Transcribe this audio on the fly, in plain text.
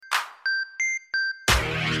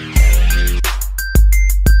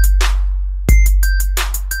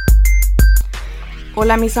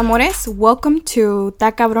Hola mis amores, welcome to Ta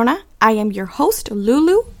Cabrona. I am your host,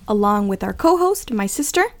 Lulu, along with our co-host, my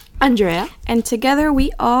sister, Andrea. And together we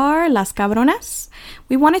are Las Cabronas.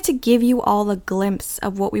 We wanted to give you all a glimpse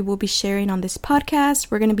of what we will be sharing on this podcast.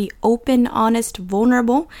 We're going to be open, honest,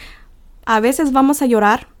 vulnerable. A veces vamos a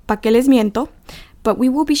llorar, pa' que les miento. But we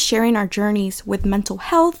will be sharing our journeys with mental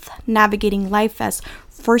health, navigating life as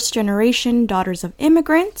first-generation daughters of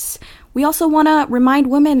immigrants. We also want to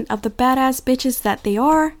remind women of the badass bitches that they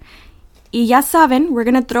are. Y ya saben, we're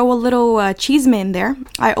going to throw a little chisme in there.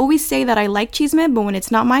 I always say that I like chisme, but when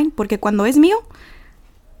it's not mine, porque cuando es mío,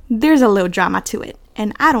 there's a little drama to it.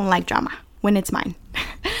 And I don't like drama when it's mine.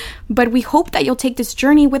 But we hope that you'll take this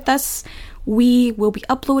journey with us. We will be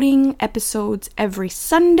uploading episodes every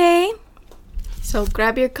Sunday. So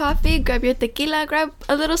grab your coffee, grab your tequila, grab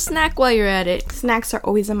a little snack while you're at it. Snacks are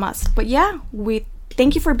always a must. But yeah, we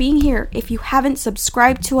thank you for being here. If you haven't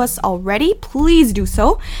subscribed to us already, please do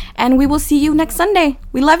so. And we will see you next Sunday.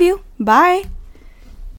 We love you. Bye.